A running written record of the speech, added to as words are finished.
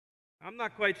I'm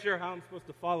not quite sure how I'm supposed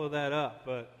to follow that up,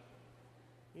 but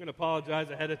I'm going to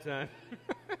apologize ahead of time.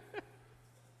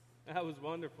 That was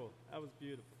wonderful. That was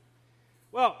beautiful.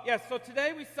 Well, yes, so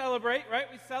today we celebrate, right?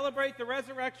 We celebrate the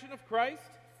resurrection of Christ.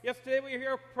 Yes, today we are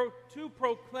here to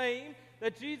proclaim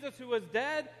that Jesus, who was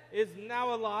dead, is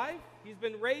now alive. He's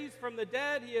been raised from the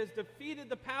dead. He has defeated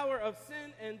the power of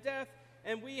sin and death,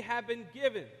 and we have been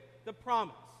given the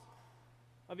promise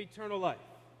of eternal life.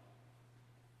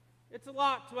 It's a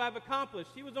lot to have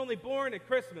accomplished. He was only born at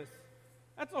Christmas.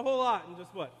 That's a whole lot in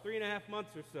just, 3.5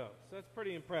 months or so. So that's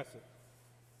pretty impressive,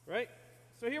 right?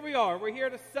 So here we are. We're here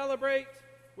to celebrate.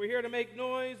 We're here to make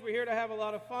noise. We're here to have a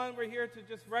lot of fun. We're here to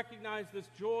just recognize this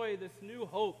joy, this new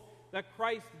hope that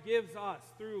Christ gives us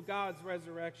through God's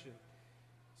resurrection.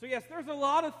 So yes, there's a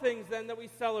lot of things then that we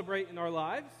celebrate in our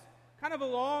lives. Kind of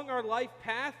along our life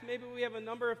path, maybe we have a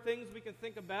number of things we can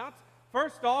think about.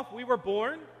 First off, we were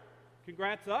born.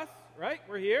 Congrats us, right?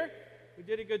 We're here. We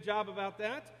did a good job about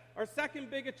that. Our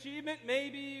second big achievement,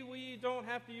 maybe we don't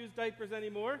have to use diapers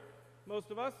anymore.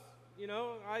 Most of us,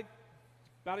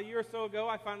 about a year or so ago,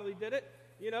 I finally did it.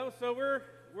 So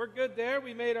we're good there.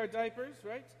 We made our diapers,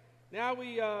 right? Now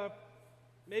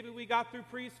maybe we got through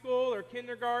preschool or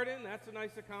kindergarten. That's a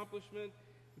nice accomplishment.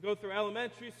 We go through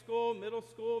elementary school, middle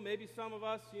school. Maybe some of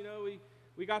us,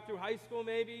 we got through high school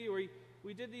maybe.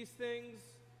 We did these things.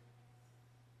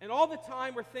 And all the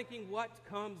time we're thinking, what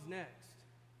comes next,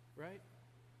 right?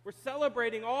 We're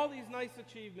celebrating all these nice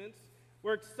achievements.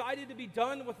 We're excited to be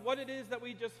done with what it is that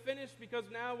we just finished because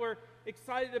now we're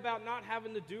excited about not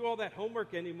having to do all that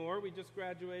homework anymore. We just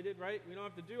graduated, right? We don't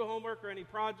have to do homework or any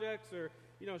projects or,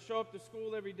 show up to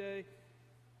school every day.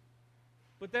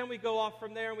 But then we go off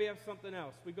from there and we have something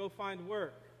else. We go find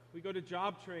work. We go to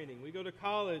job training. We go to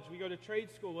college. We go to trade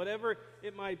school, whatever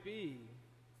it might be.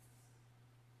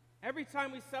 Every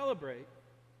time we celebrate,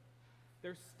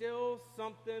 there's still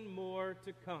something more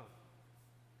to come.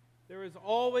 There is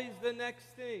always the next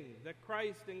thing that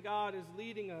Christ and God is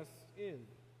leading us in.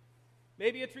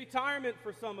 Maybe it's retirement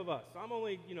for some of us. I'm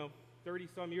only,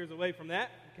 30-some years away from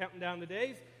that, counting down the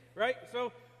days, right?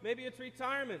 So maybe it's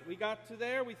retirement. We got to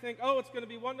there, we think, it's going to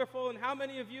be wonderful. And how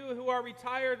many of you who are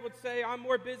retired would say, I'm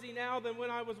more busy now than when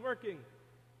I was working,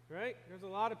 right? There's a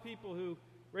lot of people who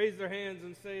raise their hands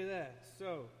and say that.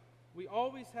 So we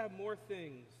always have more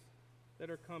things that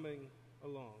are coming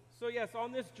along. So yes,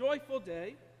 on this joyful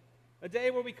day, a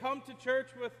day where we come to church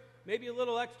with maybe a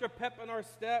little extra pep in our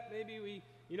step, maybe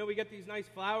we get these nice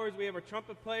flowers, we have our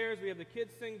trumpet players, we have the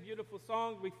kids sing beautiful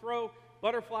songs, we throw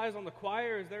butterflies on the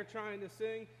choir as they're trying to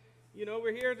sing.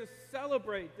 We're here to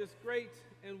celebrate this great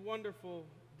and wonderful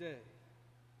day.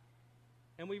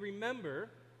 And we remember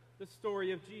the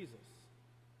story of Jesus.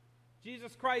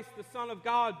 Jesus Christ, the Son of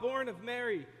God, born of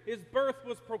Mary, his birth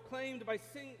was proclaimed by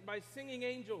singing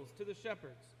angels to the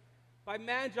shepherds, by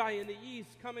magi in the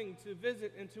east coming to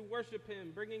visit and to worship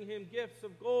him, bringing him gifts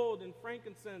of gold and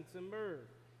frankincense and myrrh,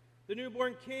 the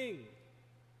newborn king.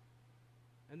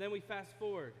 And then we fast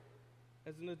forward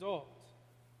as an adult.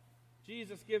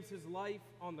 Jesus gives his life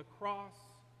on the cross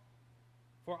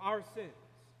for our sins,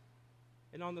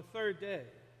 and on the third day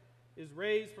is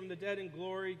raised from the dead in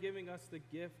glory, giving us the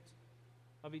gift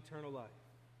of eternal life.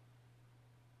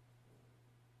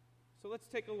 So let's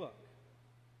take a look.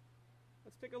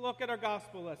 Let's take a look at our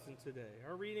gospel lesson today,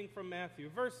 our reading from Matthew.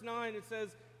 Verse 9, it says,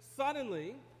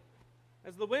 suddenly,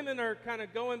 as the women are kind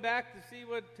of going back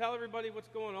to tell everybody what's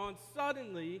going on,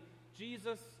 suddenly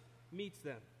Jesus meets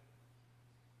them.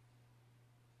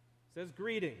 It says,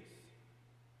 greetings.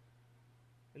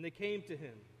 And they came to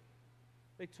him.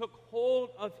 They took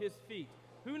hold of his feet.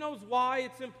 Who knows why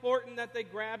it's important that they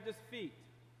grabbed his feet?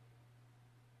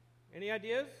 Any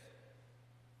ideas?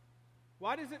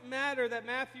 Why does it matter that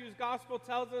Matthew's gospel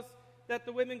tells us that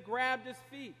the women grabbed his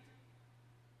feet?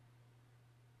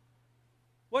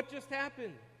 What just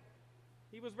happened?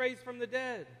 He was raised from the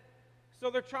dead. So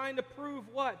they're trying to prove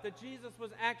what? That Jesus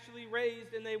was actually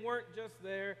raised and they weren't just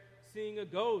there seeing a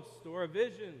ghost or a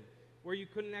vision where you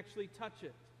couldn't actually touch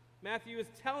it. Matthew is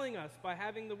telling us by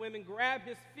having the women grab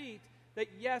his feet that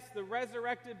yes, the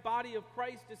resurrected body of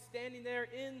Christ is standing there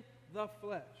in the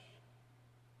flesh.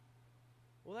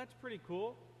 Well, that's pretty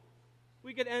cool.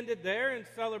 We could end it there and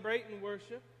celebrate and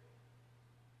worship.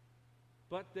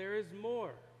 But there is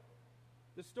more.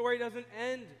 The story doesn't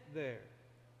end there.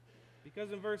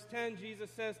 Because in verse 10,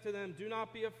 Jesus says to them, do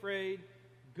not be afraid.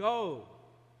 Go,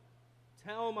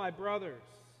 tell my brothers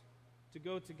to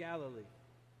go to Galilee.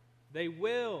 They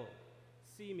will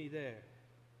see me there.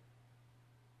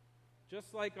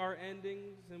 Just like our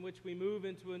endings in which we move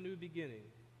into a new beginning,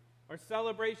 our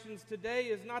celebrations today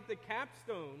is not the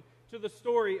capstone to the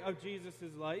story of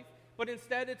Jesus' life, but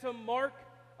instead it's a mark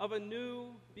of a new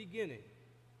beginning.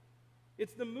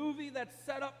 It's the movie that's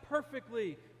set up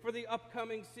perfectly for the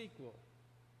upcoming sequel.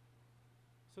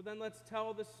 So then let's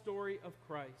tell the story of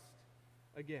Christ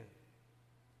again.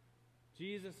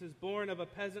 Jesus is born of a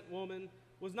peasant woman,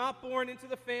 was not born into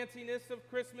the fanciness of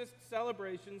Christmas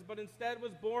celebrations, but instead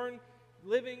was born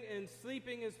living and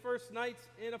sleeping his first nights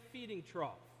in a feeding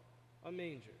trough, a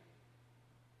manger.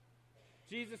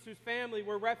 Jesus, whose family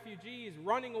were refugees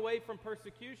running away from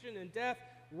persecution and death,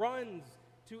 runs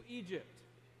to Egypt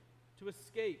to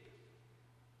escape.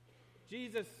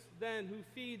 Jesus, then, who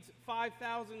feeds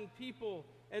 5,000 people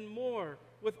and more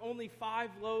with only 5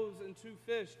 loaves and 2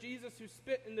 fish. Jesus, who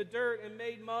spit in the dirt and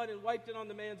made mud and wiped it on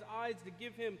the man's eyes to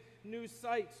give him new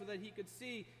sight so that he could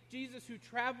see. Jesus, who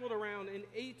traveled around and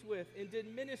ate with and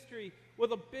did ministry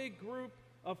with a big group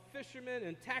of fishermen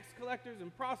and tax collectors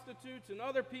and prostitutes and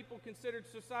other people considered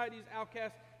society's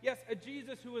outcasts. Yes, a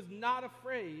Jesus who was not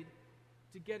afraid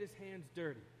to get his hands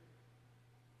dirty.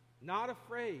 Not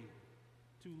afraid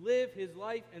to live his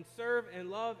life and serve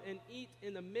and love and eat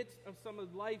in the midst of some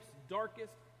of life's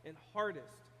darkest and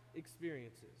hardest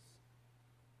experiences.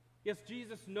 Yes,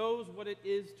 Jesus knows what it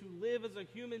is to live as a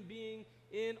human being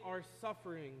in our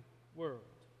suffering world.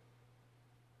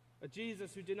 A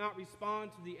Jesus who did not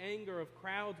respond to the anger of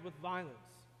crowds with violence,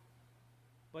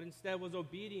 but instead was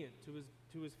obedient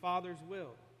to his Father's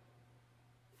will,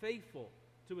 faithful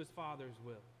to his Father's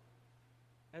will,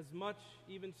 as much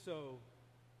even so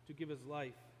to give his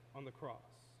life on the cross.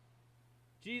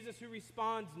 Jesus who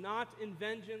responds not in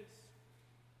vengeance,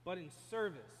 but in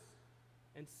service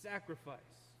and sacrifice.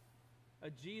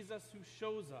 A Jesus who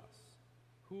shows us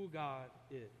who God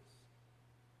is.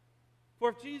 For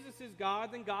if Jesus is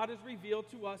God, then God is revealed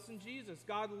to us in Jesus.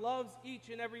 God loves each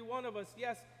and every one of us,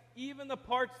 yes, even the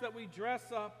parts that we dress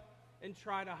up and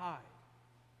try to hide.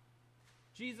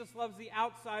 Jesus loves the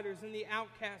outsiders and the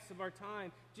outcasts of our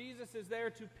time. Jesus is there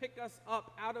to pick us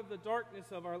up out of the darkness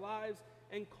of our lives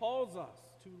and calls us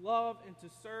to love and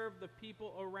to serve the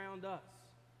people around us.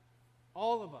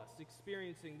 All of us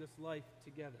experiencing this life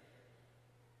together.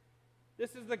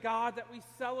 This is the God that we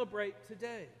celebrate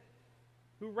today,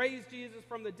 who raised Jesus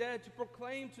from the dead to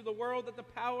proclaim to the world that the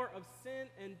power of sin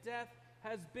and death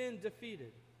has been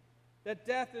defeated, that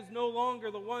death is no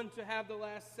longer the one to have the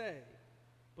last say,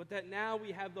 but that now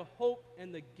we have the hope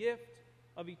and the gift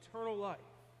of eternal life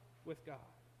with God.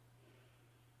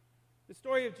 The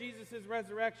story of Jesus'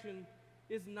 resurrection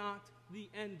is not the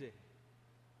ending,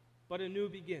 but a new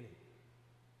beginning.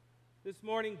 This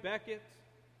morning, Beckett,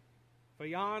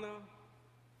 Fiona,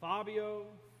 Fabio,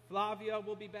 Flavia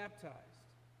will be baptized.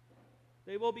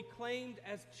 They will be claimed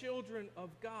as children of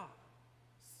God,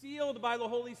 sealed by the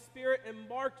Holy Spirit and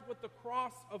marked with the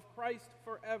cross of Christ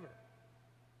forever.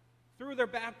 Through their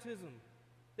baptism,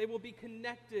 they will be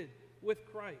connected with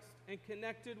Christ and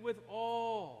connected with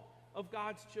all of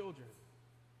God's children,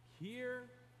 here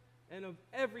and of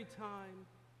every time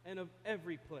and of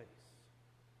every place.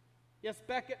 Yes,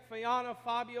 Beckett, Fiona,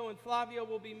 Fabio, and Flavia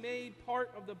will be made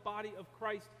part of the body of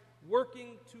Christ,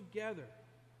 working together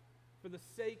for the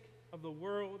sake of the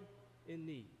world in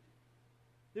need.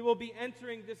 They will be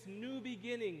entering this new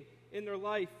beginning in their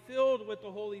life, filled with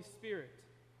the Holy Spirit.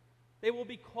 They will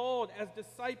be called as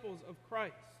disciples of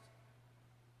Christ.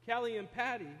 Kelly and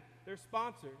Patty, their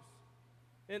sponsors,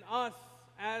 and us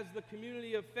as the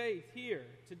community of faith here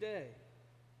today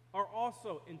are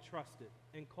also entrusted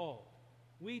and called.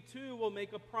 We too will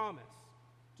make a promise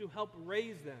to help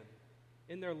raise them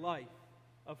in their life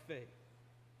of faith.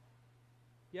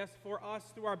 Yes, for us,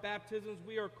 through our baptisms,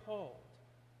 we are called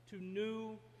to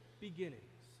new beginnings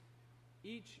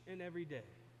each and every day.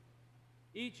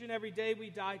 Each and every day we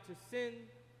die to sin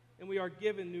and we are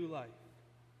given new life.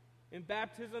 In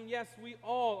baptism, yes, we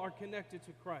all are connected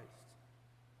to Christ.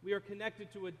 We are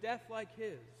connected to a death like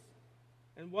his,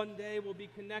 and one day we'll be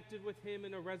connected with him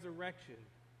in a resurrection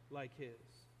like his.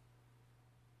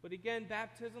 But again,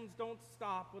 baptisms don't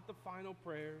stop with the final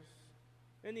prayers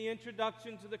and the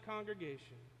introduction to the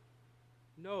congregation.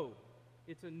 No,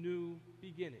 it's a new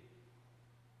beginning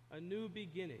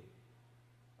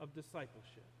of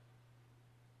discipleship.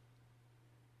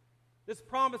 This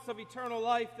promise of eternal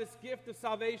life, this gift of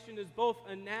salvation is both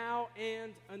a now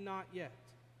and a not yet.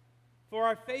 For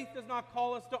our faith does not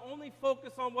call us to only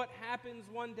focus on what happens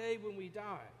one day when we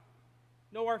die.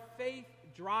 No, our faith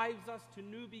drives us to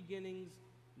new beginnings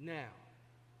now.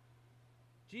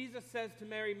 Jesus says to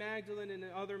Mary Magdalene and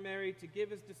the other Mary to give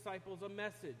his disciples a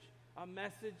message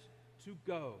to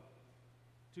go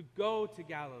to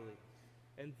Galilee,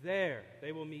 and there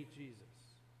they will meet Jesus.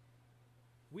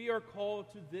 We are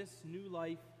called to this new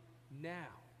life now.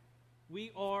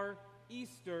 We are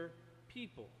Easter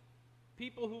people.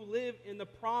 People who live in the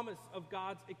promise of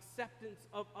God's acceptance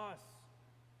of us,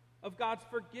 of God's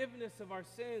forgiveness of our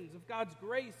sins, of God's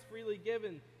grace freely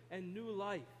given, and new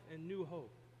life and new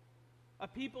hope. A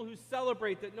people who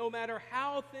celebrate that no matter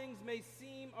how things may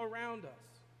seem around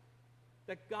us,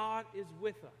 that God is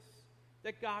with us,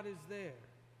 that God is there,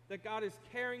 that God is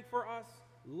caring for us,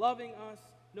 loving us,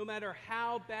 no matter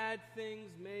how bad things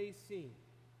may seem.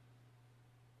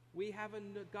 We have a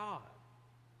God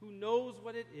who knows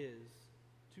what it is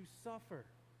to suffer,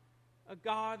 a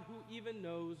God who even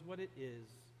knows what it is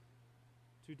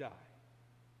to die.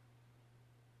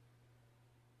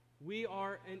 We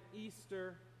are an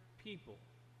Easter people.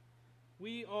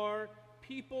 We are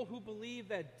people who believe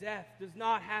that death does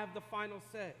not have the final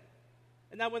say,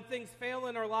 and that when things fail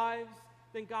in our lives,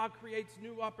 then God creates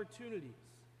new opportunities,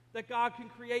 that God can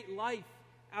create life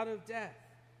out of death.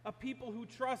 A people who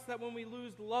trust that when we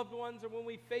lose loved ones or when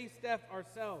we face death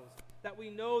ourselves, that we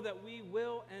know that we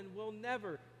will and will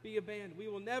never be abandoned. We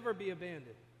will never be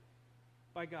abandoned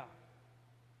by God.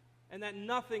 And that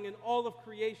nothing in all of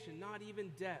creation, not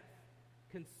even death,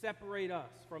 can separate us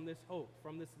from this hope,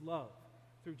 from this love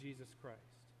through Jesus Christ.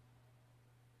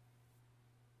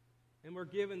 And we're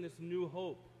given this new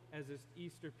hope as this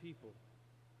Easter people,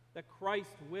 that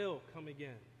Christ will come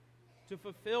again to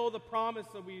fulfill the promise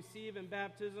that we receive in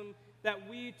baptism, that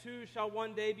we too shall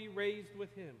one day be raised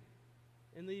with him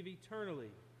and live eternally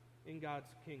in God's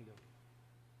kingdom.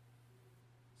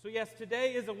 So yes,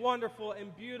 today is a wonderful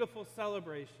and beautiful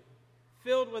celebration,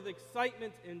 filled with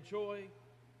excitement and joy,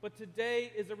 but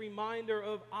today is a reminder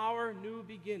of our new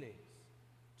beginnings,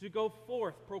 to go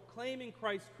forth proclaiming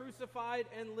Christ crucified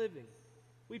and living.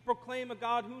 We proclaim a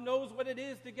God who knows what it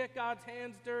is to get God's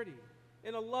hands dirty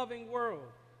in a loving world,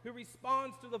 who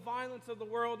responds to the violence of the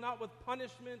world not with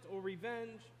punishment or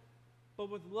revenge, but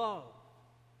with love,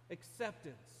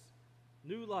 acceptance,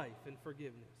 new life, and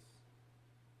forgiveness.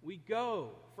 We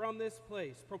go from this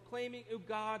place proclaiming a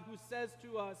God who says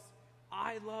to us,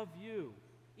 I love you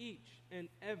each and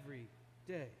every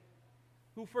day,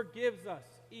 who forgives us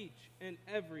each and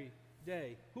every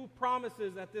day, who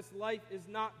promises that this life is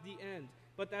not the end,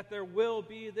 but that there will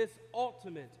be this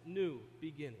ultimate new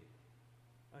beginning,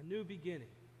 a new beginning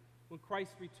when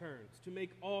Christ returns to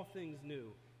make all things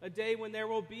new, a day when there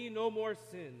will be no more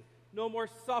sin, no more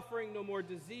suffering, no more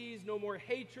disease, no more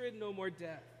hatred, no more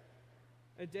death,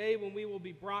 a day when we will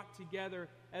be brought together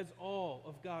as all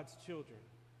of God's children,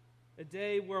 a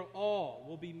day where all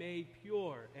will be made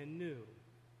pure and new,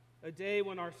 a day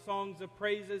when our songs of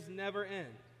praises never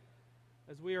end,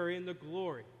 as we are in the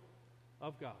glory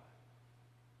of God.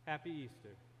 Happy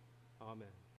Easter. Amen.